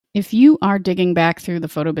If you are digging back through the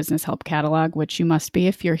Photo Business Help catalog, which you must be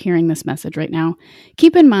if you're hearing this message right now,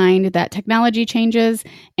 keep in mind that technology changes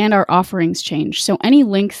and our offerings change. So any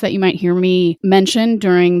links that you might hear me mention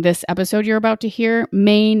during this episode you're about to hear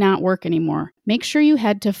may not work anymore. Make sure you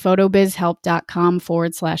head to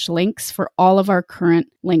photobizhelp.com/links for all of our current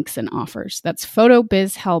links and offers. That's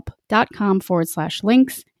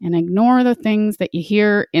photobizhelp.com/links, and ignore the things that you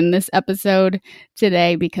hear in this episode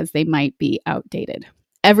today because they might be outdated.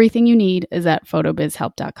 Everything you need is at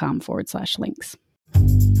photobizhelp.com/links.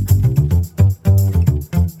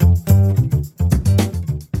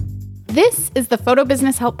 This is the Photo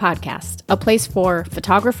Business Help Podcast, a place for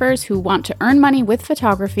photographers who want to earn money with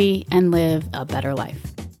photography and live a better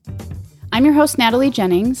life. I'm your host, Natalie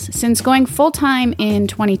Jennings. Since going full-time in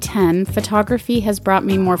 2010, photography has brought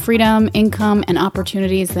me more freedom, income, and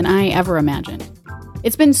opportunities than I ever imagined.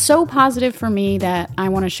 It's been so positive for me that I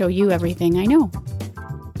want to show you everything I know.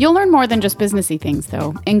 You'll learn more than just businessy things,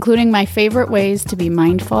 though, including my favorite ways to be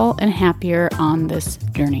mindful and happier on this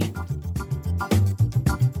journey.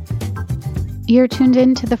 You're tuned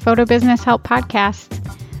in to the Photo Business Help Podcast.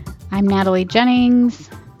 I'm Natalie Jennings.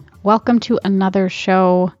 Welcome to another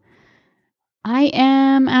show. I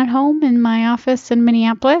am at home in my office in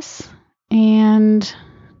Minneapolis and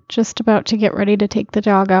just about to get ready to take the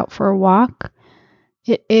dog out for a walk.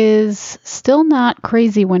 It is still not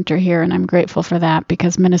crazy winter here, and I'm grateful for that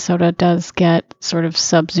because Minnesota does get sort of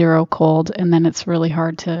sub-zero cold, and then it's really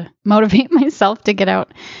hard to motivate myself to get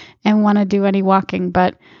out and want to do any walking.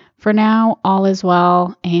 But for now, all is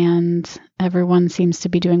well, and everyone seems to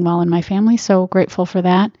be doing well in my family, so grateful for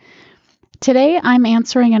that. Today, I'm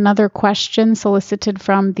answering another question solicited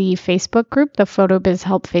from the Facebook group, the Photo Biz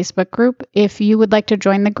Help Facebook group. If you would like to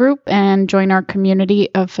join the group and join our community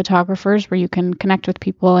of photographers where you can connect with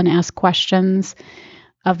people and ask questions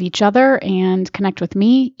of each other and connect with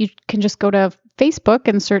me, you can just go to Facebook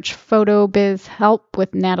and search Photo Biz Help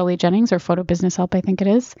with Natalie Jennings, or Photo Business Help, I think it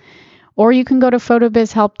is. Or you can go to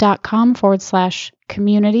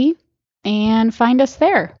photobizhelp.com/community and find us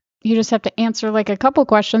there. You just have to answer like a couple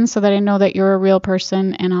questions so that I know that you're a real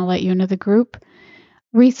person, and I'll let you into the group.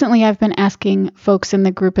 Recently, I've been asking folks in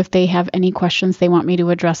the group if they have any questions they want me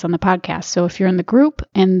to address on the podcast. So if you're in the group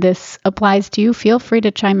and this applies to you, feel free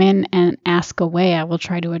to chime in and ask away. I will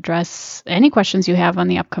try to address any questions you have on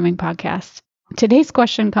the upcoming podcast. Today's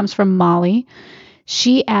question comes from Molly.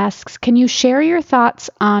 She asks, can you share your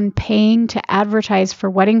thoughts on paying to advertise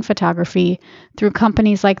for wedding photography through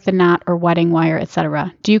companies like The Knot or Wedding Wire,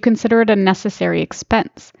 etc.? Do you consider it a necessary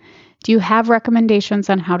expense? Do you have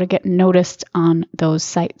recommendations on how to get noticed on those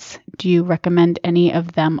sites? Do you recommend any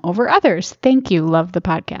of them over others? Thank you. Love the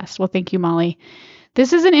podcast. Well, thank you, Molly.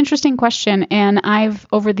 This is an interesting question, and I've,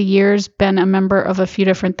 over the years, been a member of a few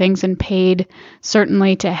different things and paid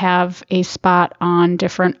certainly to have a spot on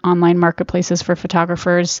different online marketplaces for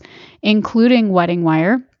photographers, including Wedding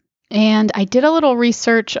Wire. And I did a little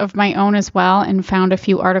research of my own as well and found a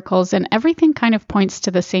few articles, and everything kind of points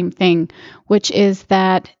to the same thing, which is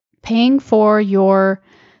that paying for your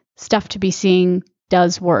stuff to be seen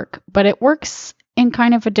does work, but it works in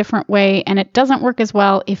kind of a different way, and it doesn't work as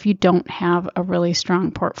well if you don't have a really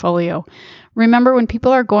strong portfolio. Remember, when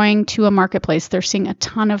people are going to a marketplace, they're seeing a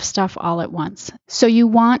ton of stuff all at once. So you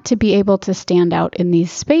want to be able to stand out in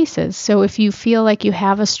these spaces. So if you feel like you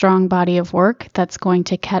have a strong body of work that's going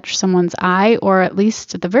to catch someone's eye, or at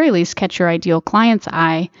least, at the very least, catch your ideal client's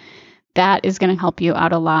eye, that is going to help you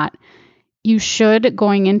out a lot. You should,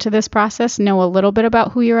 going into this process, know a little bit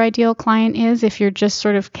about who your ideal client is. If you're just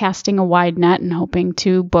sort of casting a wide net and hoping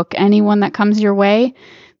to book anyone that comes your way,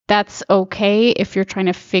 that's okay if you're trying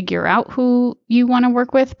to figure out who you want to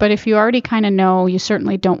work with. But if you already kind of know, you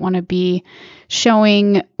certainly don't want to be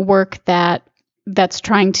showing work that's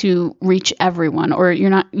trying to reach everyone, or you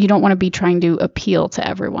don't want to be trying to appeal to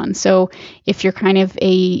everyone. So if you're kind of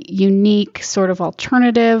a unique sort of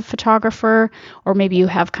alternative photographer, or maybe you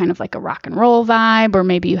have kind of like a rock and roll vibe, or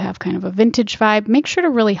maybe you have kind of a vintage vibe, make sure to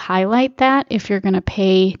really highlight that if you're going to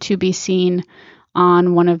pay to be seen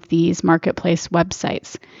on one of these marketplace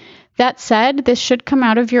websites. That said, this should come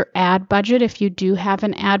out of your ad budget if you do have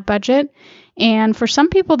an ad budget. And for some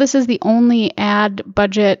people, this is the only ad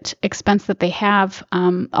budget expense that they have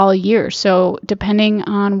all year. So depending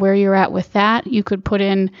on where you're at with that, you could put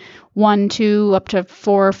in $100 to up to $400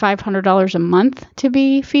 or $500 a month to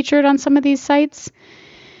be featured on some of these sites.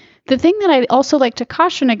 The thing that I also like to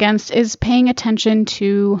caution against is paying attention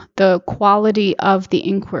to the quality of the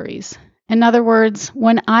inquiries. In other words,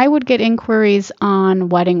 when I would get inquiries on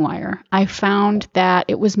Wedding Wire, I found that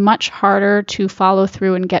it was much harder to follow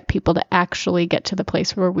through and get people to actually get to the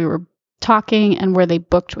place where we were talking and where they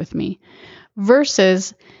booked with me,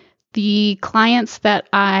 versus the clients that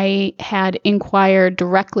I had inquired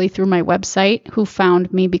directly through my website who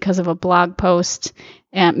found me because of a blog post.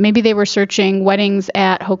 And maybe they were searching weddings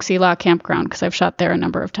at Hoaxie Law Campground because I've shot there a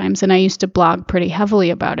number of times and I used to blog pretty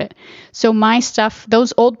heavily about it. So my stuff,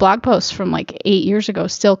 those old blog posts from like 8 years ago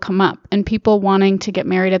still come up, and people wanting to get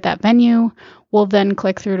married at that venue will then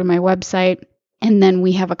click through to my website and then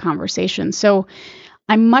we have a conversation. So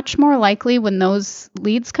I'm much more likely when those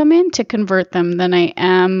leads come in to convert them than I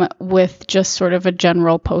am with just sort of a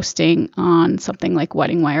general posting on something like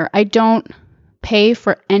Wedding Wire. I don't pay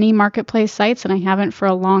for any marketplace sites, and I haven't for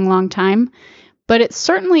a long, long time, but it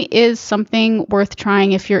certainly is something worth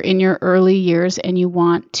trying if you're in your early years and you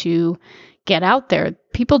want to get out there.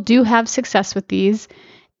 People do have success with these,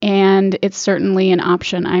 and it's certainly an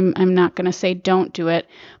option. I'm not going to say don't do it,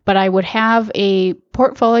 but I would have a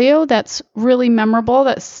portfolio that's really memorable,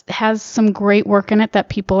 that has some great work in it that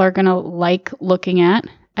people are going to like looking at.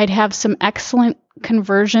 I'd have some excellent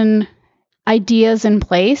conversion ideas in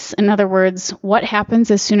place. In other words, what happens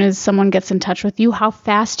as soon as someone gets in touch with you? How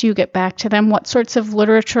fast do you get back to them? What sorts of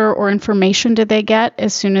literature or information do they get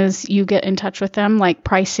as soon as you get in touch with them, like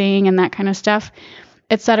pricing and that kind of stuff?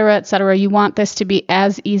 Et cetera, et cetera. You want this to be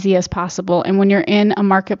as easy as possible. And when you're in a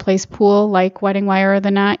marketplace pool like Wedding Wire or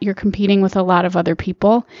The Knot, you're competing with a lot of other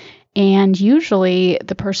people. And usually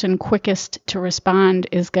the person quickest to respond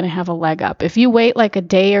is going to have a leg up. If you wait like a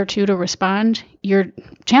day or two to respond, your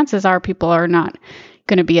chances are people are not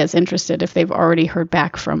going to be as interested if they've already heard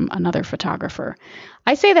back from another photographer.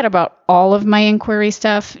 I say that about all of my inquiry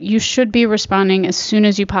stuff. You should be responding as soon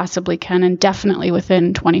as you possibly can, and definitely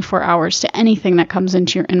within 24 hours to anything that comes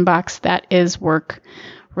into your inbox that is work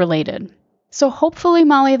related. So hopefully,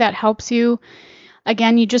 Molly, that helps you.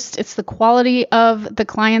 Again, it's the quality of the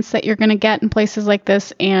clients that you're going to get in places like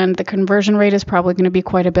this, and the conversion rate is probably going to be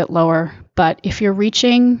quite a bit lower. But if you're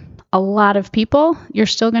reaching a lot of people, you're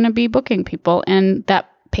still going to be booking people, and that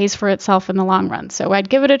pays for itself in the long run. So I'd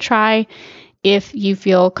give it a try if you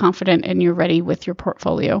feel confident and you're ready with your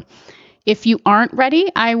portfolio. If you aren't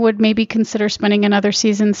ready, I would maybe consider spending another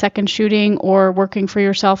season second shooting or working for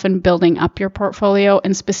yourself and building up your portfolio,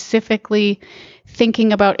 and specifically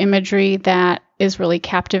thinking about imagery that is really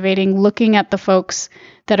captivating, looking at the folks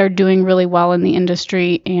that are doing really well in the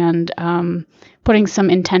industry, and putting some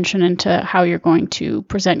intention into how you're going to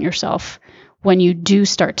present yourself when you do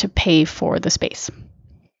start to pay for the space.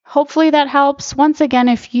 Hopefully that helps. Once again,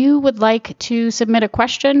 if you would like to submit a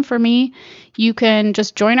question for me, you can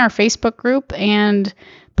just join our Facebook group and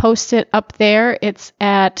post it up there. It's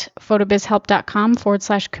at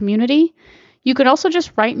photobizhelp.com/community. You could also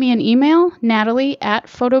just write me an email,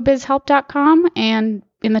 natalie@photobizhelp.com, and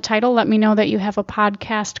in the title, let me know that you have a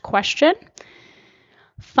podcast question.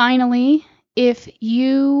 Finally, if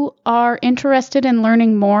you are interested in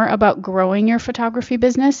learning more about growing your photography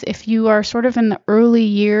business, if you are sort of in the early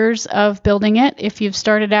years of building it, if you've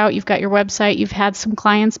started out, you've got your website, you've had some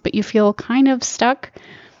clients, but you feel kind of stuck,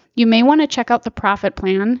 you may want to check out the Profit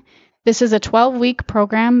Plan. This is a 12-week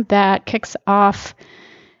program that kicks off.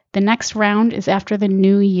 The next round is after the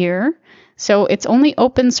new year. So it's only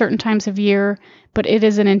open certain times of year, but it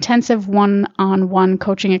is an intensive one-on-one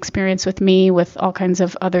coaching experience with me with all kinds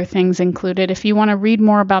of other things included. If you want to read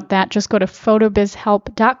more about that, just go to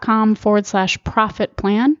photobizhelp.com/profit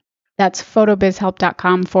plan. That's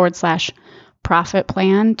photobizhelp.com/profit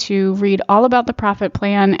plan to read all about the Profit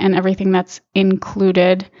Plan and everything that's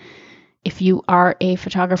included if you are a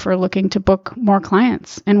photographer looking to book more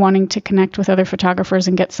clients and wanting to connect with other photographers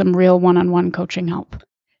and get some real one-on-one coaching help.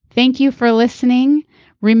 Thank you for listening.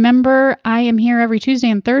 Remember, I am here every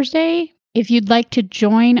Tuesday and Thursday. If you'd like to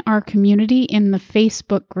join our community in the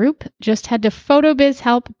Facebook group, just head to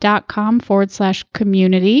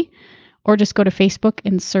photobizhelp.com/community, or just go to Facebook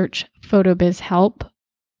and search Photobiz Help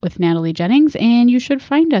with Natalie Jennings, and you should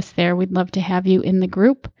find us there. We'd love to have you in the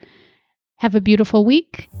group. Have a beautiful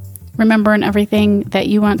week. Remember, in everything that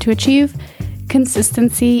you want to achieve,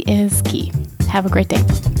 consistency is key. Have a great day.